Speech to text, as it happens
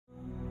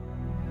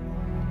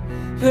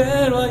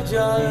pero hay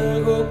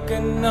algo que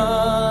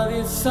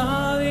nadie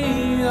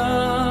sabía.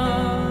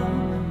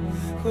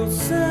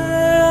 José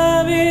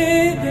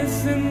David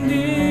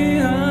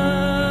descendía,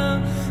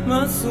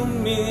 más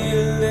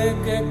humilde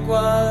que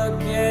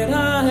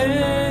cualquiera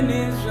en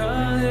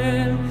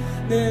Israel,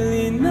 del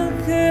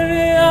linaje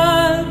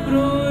real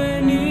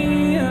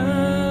provenía.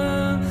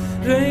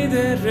 Rey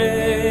de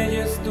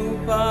reyes, tu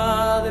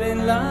padre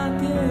en la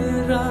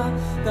tierra,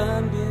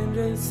 también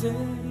rey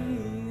sería.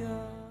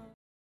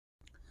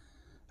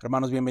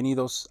 Hermanos,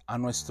 bienvenidos a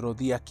nuestro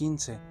día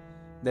 15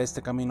 de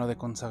este camino de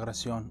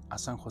consagración a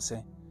San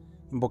José.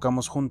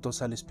 Invocamos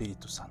juntos al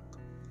Espíritu Santo.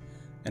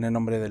 En el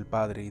nombre del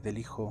Padre, y del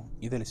Hijo,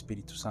 y del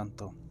Espíritu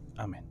Santo.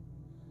 Amén.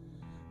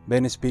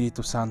 Ven,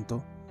 Espíritu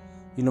Santo,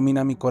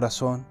 ilumina mi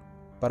corazón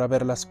para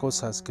ver las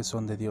cosas que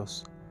son de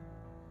Dios.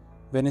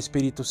 Ven,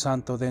 Espíritu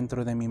Santo,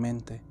 dentro de mi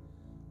mente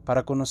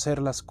para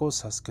conocer las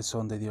cosas que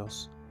son de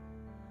Dios.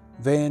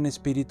 Ven,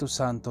 Espíritu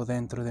Santo,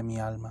 dentro de mi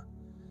alma,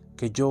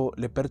 que yo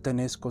le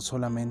pertenezco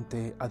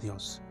solamente a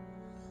Dios.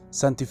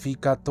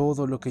 Santifica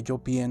todo lo que yo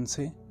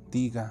piense,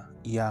 diga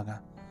y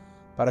haga,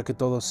 para que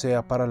todo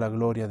sea para la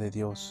gloria de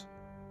Dios.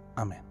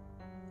 Amén.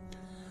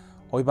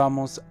 Hoy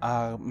vamos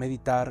a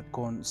meditar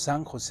con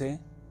San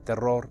José,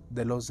 terror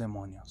de los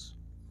demonios.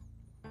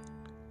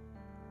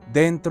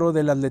 Dentro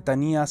de las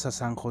letanías a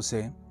San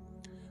José,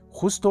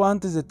 justo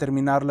antes de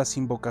terminar las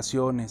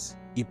invocaciones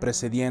y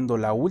precediendo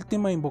la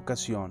última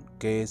invocación,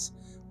 que es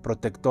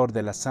protector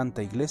de la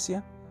Santa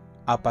Iglesia,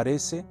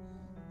 aparece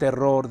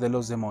terror de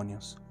los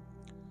demonios.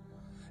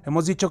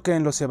 Hemos dicho que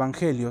en los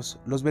evangelios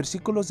los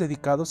versículos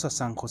dedicados a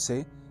San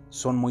José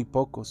son muy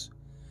pocos,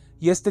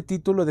 y este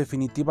título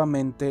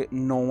definitivamente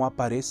no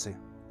aparece,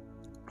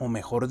 o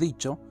mejor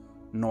dicho,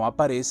 no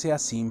aparece a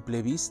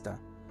simple vista,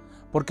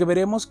 porque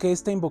veremos que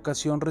esta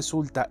invocación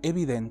resulta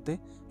evidente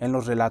en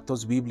los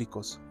relatos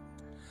bíblicos.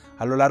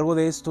 A lo largo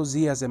de estos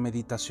días de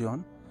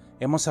meditación,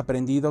 hemos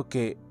aprendido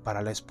que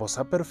para la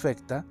esposa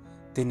perfecta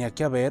tenía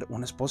que haber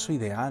un esposo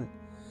ideal,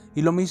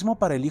 y lo mismo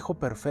para el hijo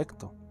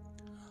perfecto.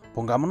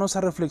 Pongámonos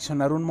a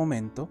reflexionar un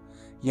momento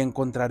y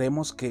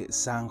encontraremos que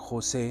San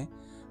José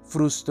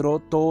frustró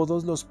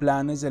todos los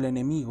planes del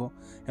enemigo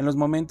en los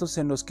momentos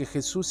en los que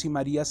Jesús y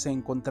María se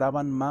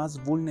encontraban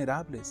más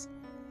vulnerables.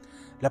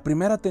 La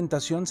primera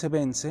tentación se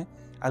vence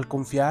al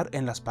confiar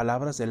en las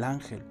palabras del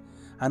ángel,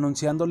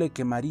 anunciándole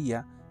que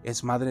María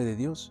es Madre de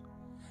Dios.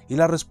 Y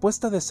la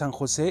respuesta de San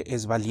José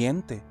es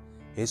valiente,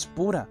 es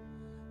pura,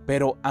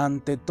 pero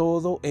ante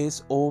todo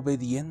es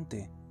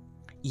obediente.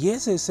 Y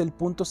ese es el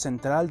punto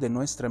central de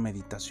nuestra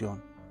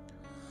meditación.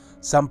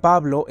 San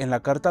Pablo en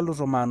la carta a los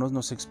Romanos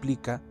nos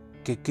explica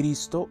que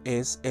Cristo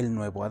es el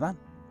nuevo Adán.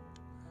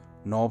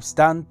 No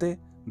obstante,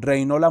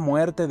 reinó la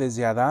muerte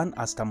desde Adán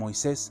hasta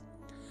Moisés,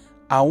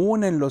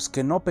 aun en los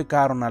que no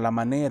pecaron a la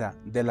manera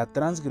de la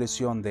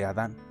transgresión de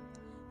Adán,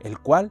 el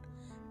cual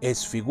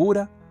es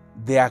figura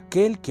de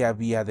aquel que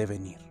había de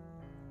venir.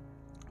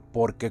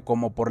 Porque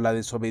como por la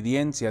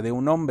desobediencia de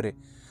un hombre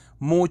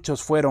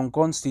muchos fueron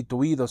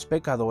constituidos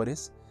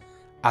pecadores,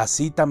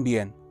 así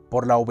también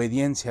por la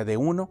obediencia de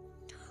uno,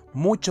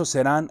 muchos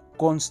serán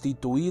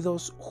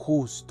constituidos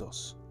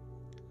justos.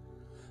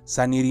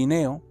 San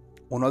Irineo,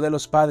 uno de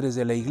los padres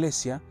de la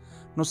Iglesia,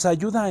 nos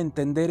ayuda a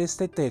entender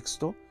este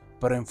texto,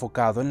 pero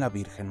enfocado en la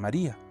Virgen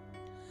María.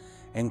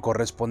 En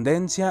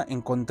correspondencia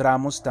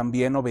encontramos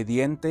también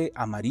obediente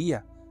a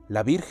María,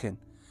 la Virgen,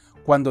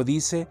 cuando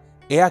dice: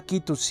 «He aquí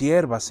tu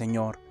sierva,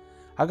 Señor,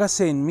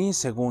 hágase en mí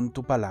según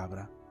tu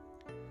palabra».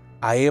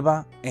 A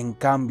Eva, en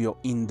cambio,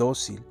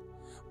 indócil,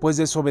 pues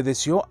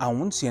desobedeció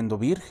aún siendo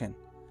virgen.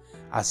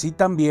 Así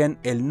también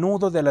el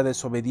nudo de la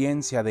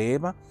desobediencia de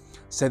Eva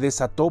se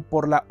desató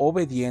por la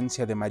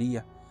obediencia de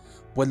María,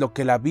 pues lo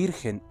que la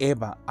Virgen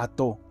Eva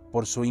ató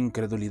por su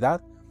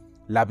incredulidad,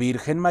 la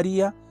Virgen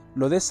María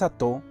lo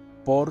desató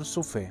por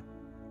su fe.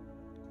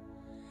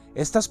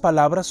 Estas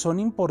palabras son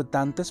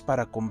importantes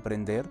para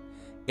comprender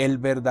el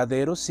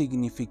verdadero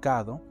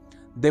significado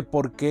de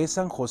por qué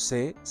San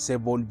José se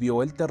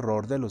volvió el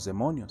terror de los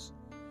demonios.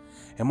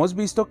 Hemos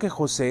visto que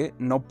José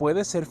no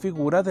puede ser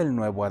figura del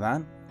nuevo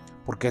Adán,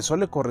 porque eso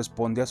le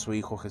corresponde a su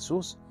Hijo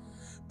Jesús.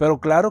 Pero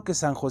claro que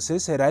San José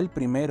será el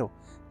primero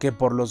que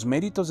por los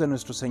méritos de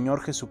nuestro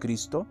Señor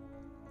Jesucristo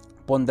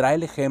pondrá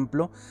el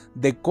ejemplo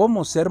de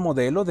cómo ser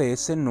modelo de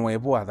ese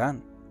nuevo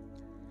Adán.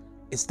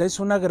 Esta es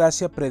una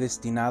gracia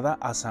predestinada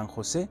a San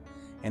José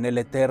en el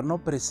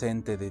eterno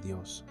presente de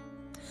Dios.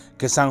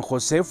 Que San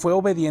José fue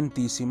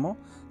obedientísimo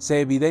se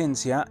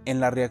evidencia en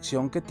la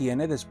reacción que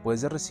tiene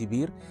después de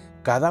recibir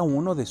cada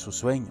uno de sus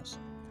sueños.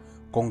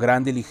 Con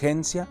gran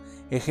diligencia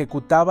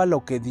ejecutaba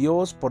lo que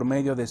Dios por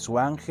medio de su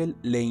ángel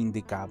le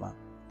indicaba.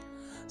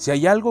 Si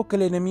hay algo que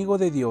el enemigo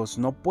de Dios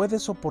no puede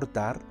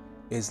soportar,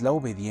 es la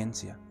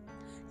obediencia.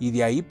 Y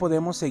de ahí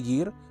podemos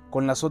seguir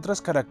con las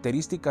otras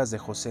características de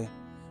José: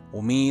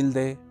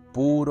 humilde,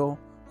 puro,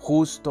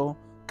 justo,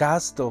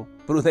 casto,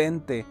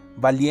 prudente,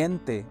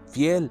 valiente,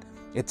 fiel,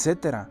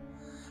 etc.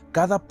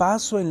 Cada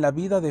paso en la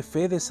vida de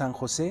fe de San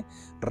José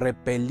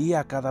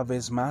repelía cada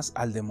vez más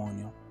al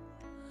demonio.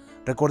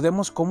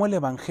 Recordemos cómo el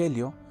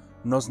Evangelio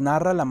nos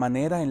narra la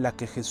manera en la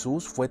que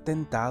Jesús fue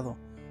tentado,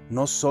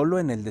 no solo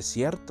en el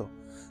desierto,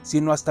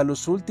 sino hasta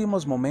los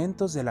últimos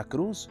momentos de la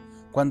cruz,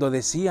 cuando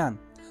decían: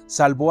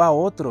 salvó a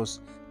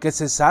otros, que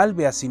se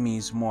salve a sí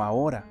mismo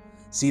ahora,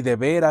 si de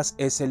veras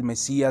es el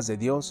Mesías de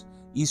Dios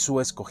y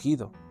su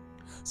escogido.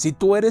 Si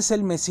tú eres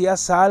el Mesías,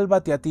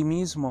 sálvate a ti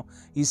mismo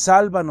y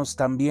sálvanos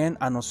también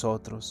a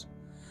nosotros.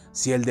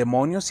 Si el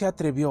demonio se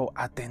atrevió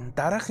a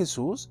tentar a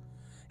Jesús,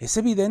 es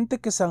evidente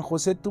que San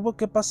José tuvo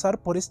que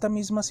pasar por esta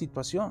misma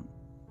situación.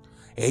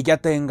 Ella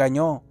te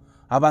engañó,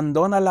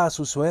 abandónala a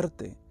su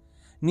suerte.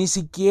 Ni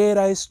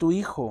siquiera es tu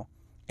hijo,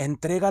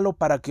 entrégalo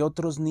para que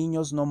otros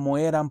niños no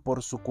mueran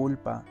por su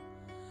culpa.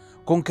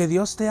 Con que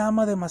Dios te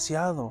ama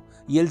demasiado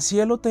y el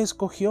cielo te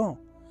escogió.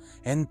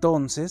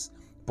 Entonces,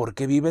 ¿por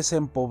qué vives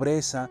en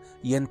pobreza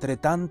y entre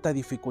tanta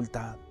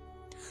dificultad?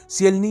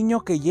 Si el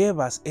niño que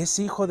llevas es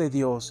hijo de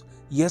Dios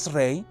y es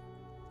rey,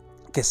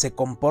 que se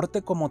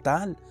comporte como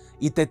tal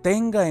y te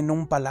tenga en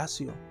un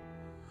palacio.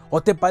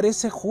 ¿O te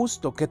parece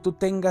justo que tú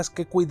tengas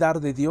que cuidar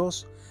de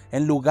Dios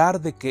en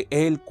lugar de que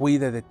Él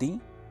cuide de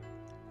ti?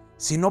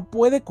 Si no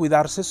puede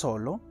cuidarse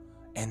solo,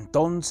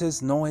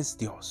 entonces no es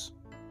Dios.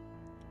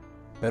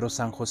 Pero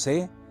San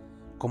José,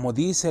 como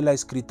dice la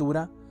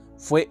Escritura,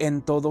 fue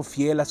en todo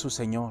fiel a su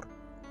Señor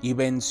y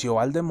venció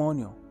al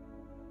demonio.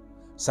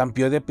 San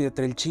Pío de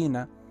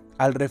Pietrelcina,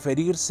 al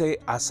referirse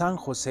a San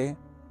José,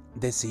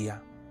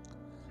 decía: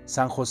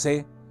 San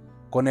José,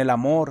 con el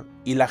amor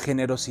y la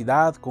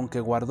generosidad con que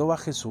guardó a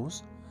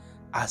Jesús,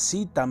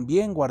 así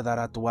también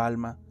guardará tu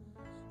alma,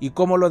 y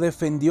como lo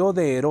defendió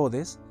de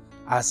Herodes,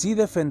 así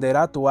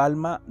defenderá tu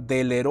alma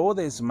del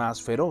Herodes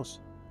más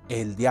feroz,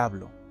 el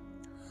diablo.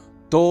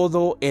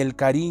 Todo el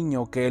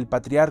cariño que el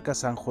patriarca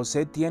San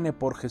José tiene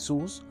por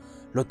Jesús,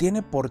 lo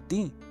tiene por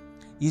ti,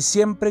 y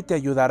siempre te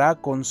ayudará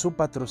con su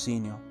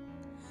patrocinio.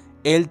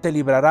 Él te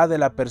librará de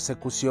la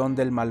persecución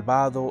del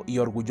malvado y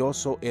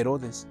orgulloso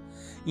Herodes,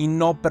 y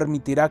no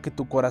permitirá que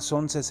tu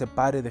corazón se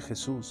separe de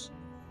Jesús.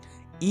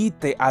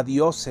 Ite a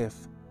Diosef,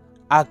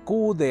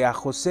 acude a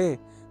José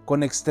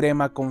con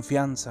extrema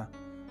confianza,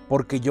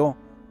 porque yo,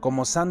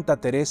 como Santa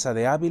Teresa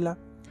de Ávila,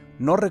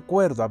 no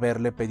recuerdo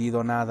haberle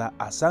pedido nada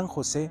a San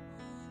José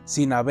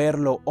sin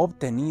haberlo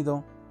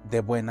obtenido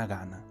de buena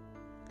gana.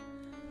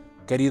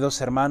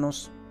 Queridos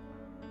hermanos,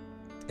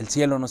 el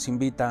cielo nos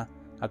invita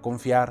a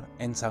confiar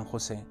en San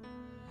José.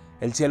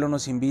 El cielo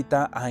nos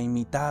invita a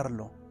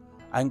imitarlo,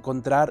 a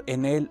encontrar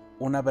en él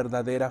una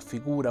verdadera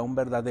figura, un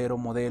verdadero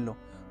modelo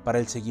para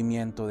el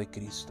seguimiento de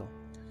Cristo.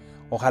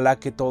 Ojalá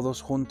que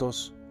todos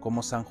juntos,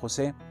 como San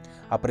José,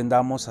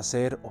 aprendamos a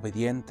ser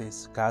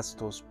obedientes,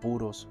 castos,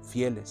 puros,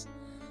 fieles,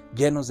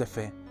 llenos de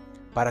fe,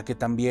 para que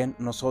también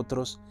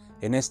nosotros,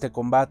 en este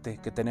combate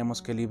que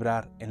tenemos que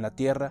librar en la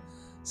tierra,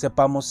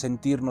 sepamos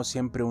sentirnos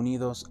siempre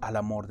unidos al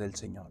amor del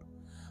Señor.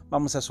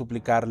 Vamos a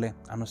suplicarle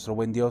a nuestro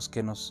buen Dios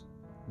que nos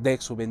dé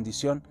su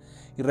bendición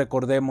y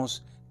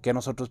recordemos que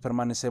nosotros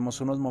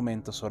permanecemos unos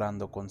momentos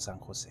orando con San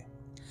José.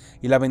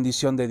 Y la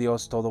bendición de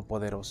Dios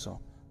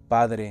Todopoderoso,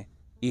 Padre,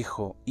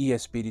 Hijo y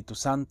Espíritu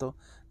Santo,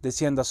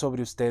 descienda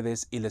sobre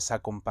ustedes y les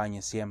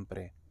acompañe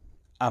siempre.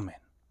 Amén.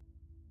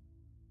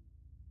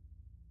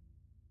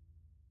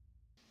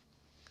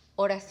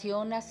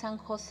 Oración a San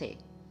José,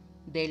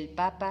 del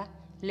Papa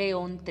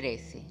León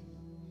XIII.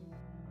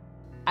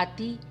 A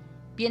ti,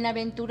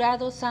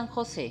 bienaventurado San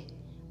José,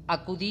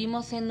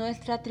 acudimos en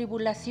nuestra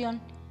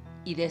tribulación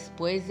y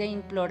después de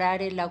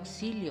implorar el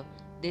auxilio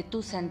de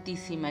tu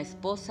Santísima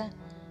Esposa,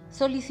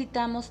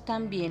 solicitamos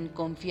también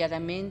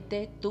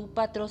confiadamente tu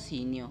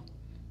patrocinio,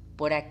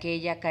 por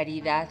aquella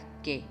caridad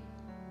que,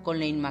 con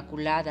la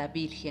Inmaculada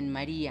Virgen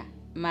María,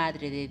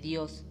 Madre de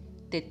Dios,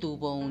 te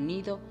tuvo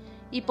unido,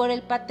 y por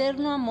el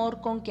paterno amor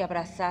con que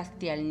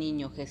abrazaste al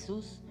niño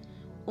Jesús,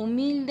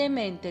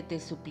 humildemente te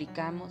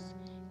suplicamos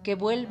que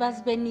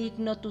vuelvas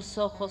benigno tus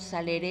ojos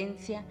a la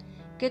herencia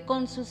que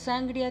con su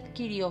sangre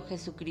adquirió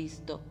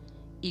Jesucristo,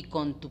 y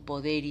con tu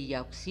poder y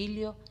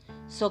auxilio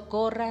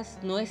socorras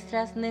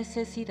nuestras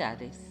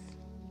necesidades.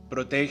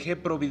 Protege,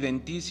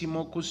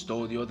 providentísimo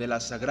custodio de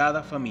la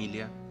Sagrada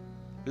Familia,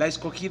 la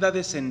escogida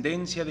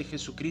descendencia de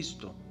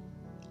Jesucristo.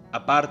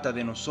 Aparta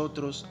de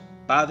nosotros,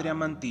 Padre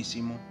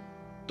amantísimo,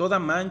 toda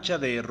mancha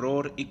de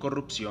error y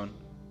corrupción.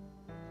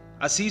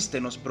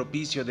 Asístenos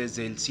propicio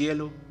desde el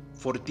cielo,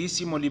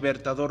 fortísimo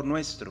libertador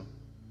nuestro,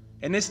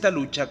 en esta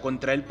lucha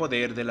contra el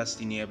poder de las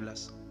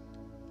tinieblas.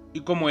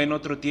 Y como en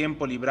otro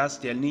tiempo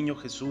libraste al niño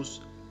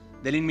Jesús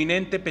del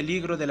inminente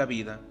peligro de la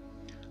vida,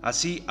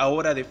 así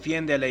ahora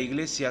defiende a la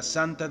Iglesia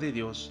Santa de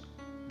Dios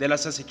de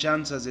las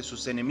acechanzas de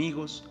sus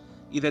enemigos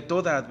y de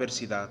toda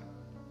adversidad.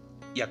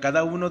 Y a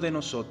cada uno de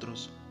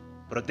nosotros,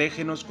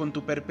 protégenos con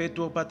tu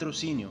perpetuo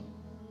patrocinio,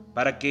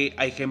 para que,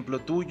 a ejemplo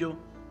tuyo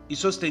y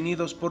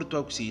sostenidos por tu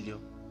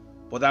auxilio,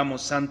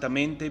 podamos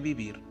santamente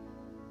vivir,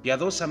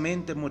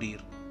 piadosamente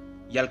morir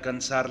y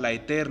alcanzar la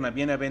eterna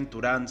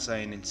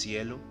bienaventuranza en el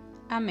cielo.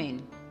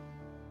 Amén.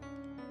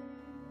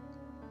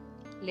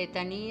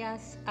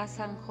 Letanías a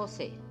San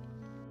José.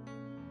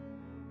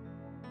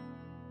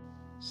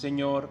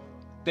 Señor,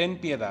 ten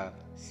piedad.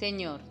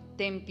 Señor,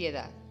 ten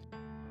piedad.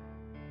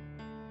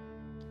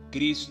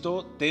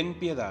 Cristo, ten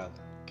piedad.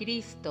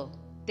 Cristo,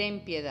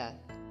 ten piedad.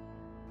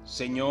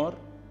 Señor,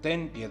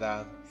 ten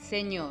piedad.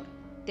 Señor,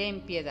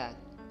 ten piedad.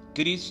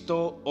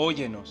 Cristo,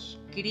 óyenos.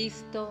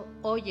 Cristo,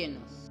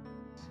 óyenos.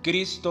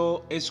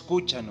 Cristo,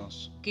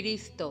 escúchanos.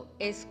 Cristo,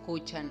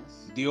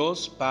 escúchanos.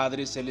 Dios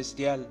Padre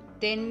Celestial,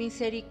 Ten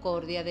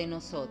misericordia de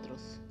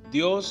nosotros.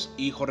 Dios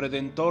Hijo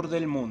Redentor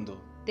del mundo,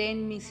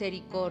 Ten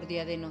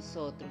misericordia de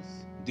nosotros.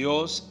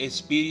 Dios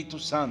Espíritu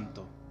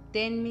Santo,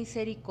 Ten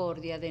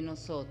misericordia de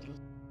nosotros.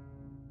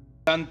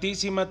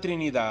 Santísima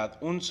Trinidad,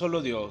 un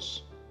solo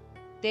Dios.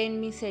 Ten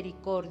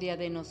misericordia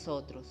de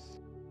nosotros.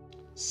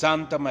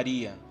 Santa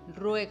María,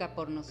 Ruega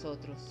por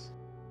nosotros.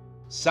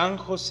 San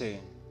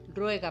José,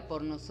 Ruega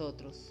por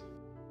nosotros.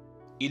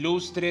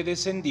 ilustre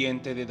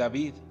descendiente de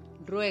David,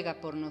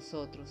 Ruega por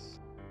nosotros.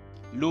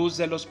 luz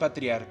de los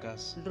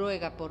patriarcas,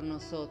 Ruega por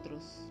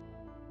nosotros.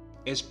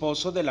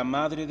 esposo de la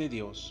Madre de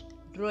Dios,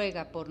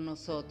 Ruega por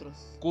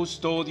nosotros.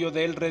 custodio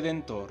del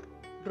Redentor,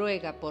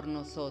 Ruega por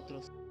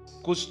nosotros.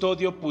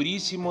 custodio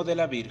purísimo de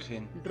la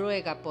Virgen,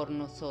 Ruega por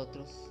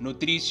nosotros.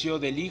 nutricio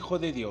del Hijo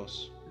de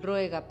Dios,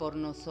 Ruega por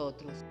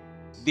nosotros.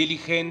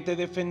 diligente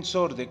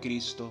defensor de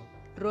Cristo,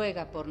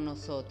 Ruega por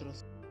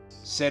nosotros.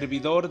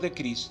 servidor de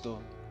Cristo,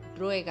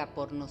 Ruega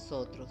por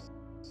nosotros.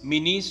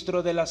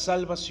 ministro de la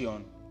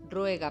salvación,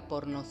 Ruega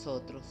por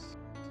nosotros.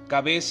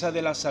 cabeza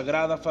de la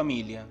Sagrada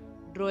Familia,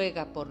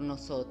 Ruega por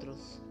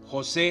nosotros.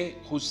 José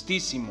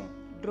justísimo,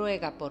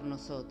 Ruega por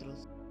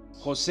nosotros.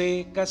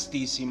 José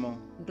castísimo,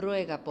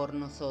 Ruega por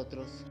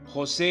nosotros.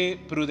 José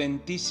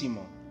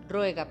prudentísimo,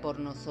 Ruega por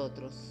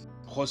nosotros.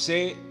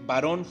 José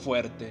varón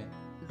fuerte,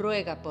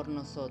 Ruega por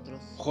nosotros.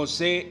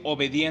 José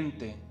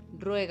obediente,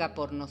 Ruega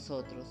por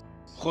nosotros.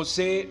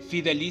 José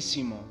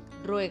fidelísimo,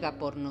 Ruega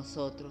por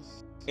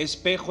nosotros.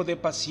 espejo de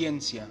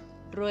paciencia,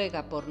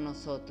 Ruega por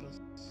nosotros.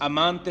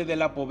 amante de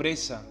la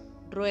pobreza,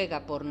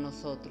 Ruega por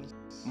nosotros.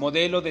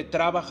 modelo de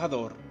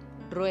trabajador,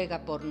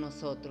 Ruega por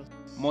nosotros.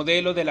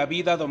 modelo de la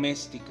vida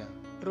doméstica,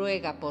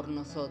 Ruega por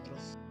nosotros.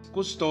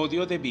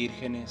 custodio de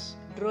vírgenes,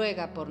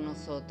 Ruega por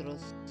nosotros.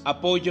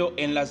 apoyo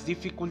en las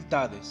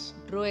dificultades,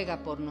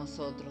 Ruega por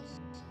nosotros.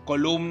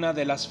 columna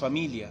de las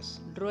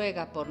familias,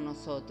 Ruega por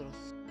nosotros.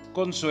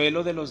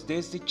 consuelo de los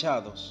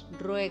desdichados,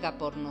 Ruega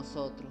por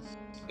nosotros.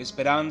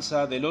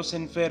 esperanza de los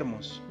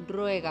enfermos,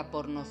 Ruega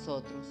por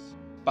nosotros.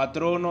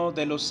 patrono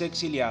de los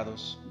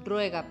exiliados,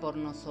 Ruega por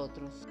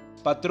nosotros.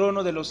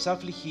 patrono de los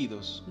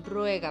afligidos,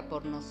 Ruega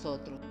por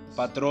nosotros.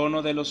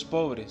 patrono de los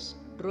pobres,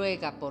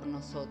 Ruega por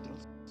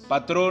nosotros.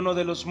 patrono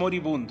de los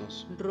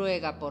moribundos,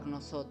 Ruega por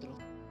nosotros.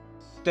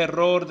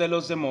 terror de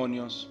los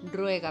demonios,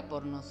 Ruega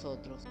por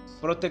nosotros.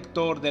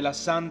 protector de la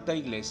Santa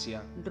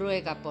Iglesia,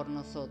 Ruega por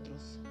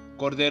nosotros.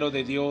 Cordero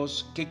de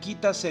Dios, que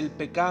quitas el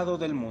pecado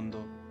del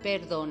mundo,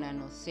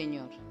 Perdónanos,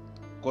 Señor.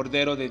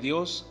 Cordero de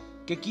Dios,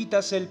 que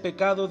quitas el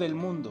pecado del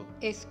mundo,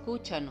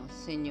 Escúchanos,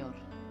 Señor.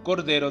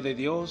 Cordero de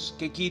Dios,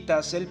 que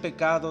quitas el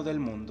pecado del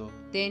mundo.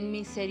 Ten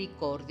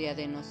misericordia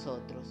de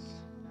nosotros.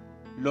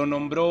 Lo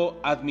nombró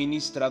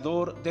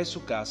administrador de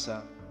su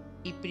casa.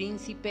 Y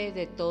príncipe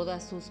de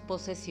todas sus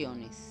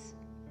posesiones.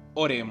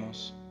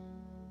 Oremos.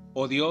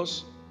 Oh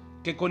Dios,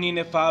 que con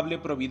inefable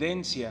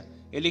providencia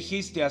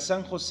elegiste a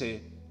San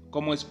José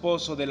como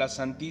esposo de la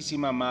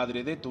Santísima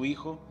Madre de tu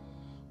Hijo,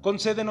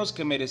 concédenos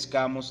que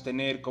merezcamos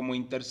tener como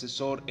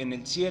intercesor en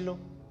el cielo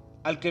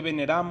al que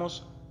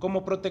veneramos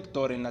como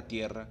protector en la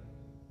tierra,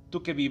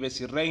 tú que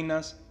vives y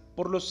reinas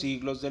por los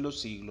siglos de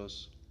los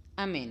siglos.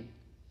 Amén.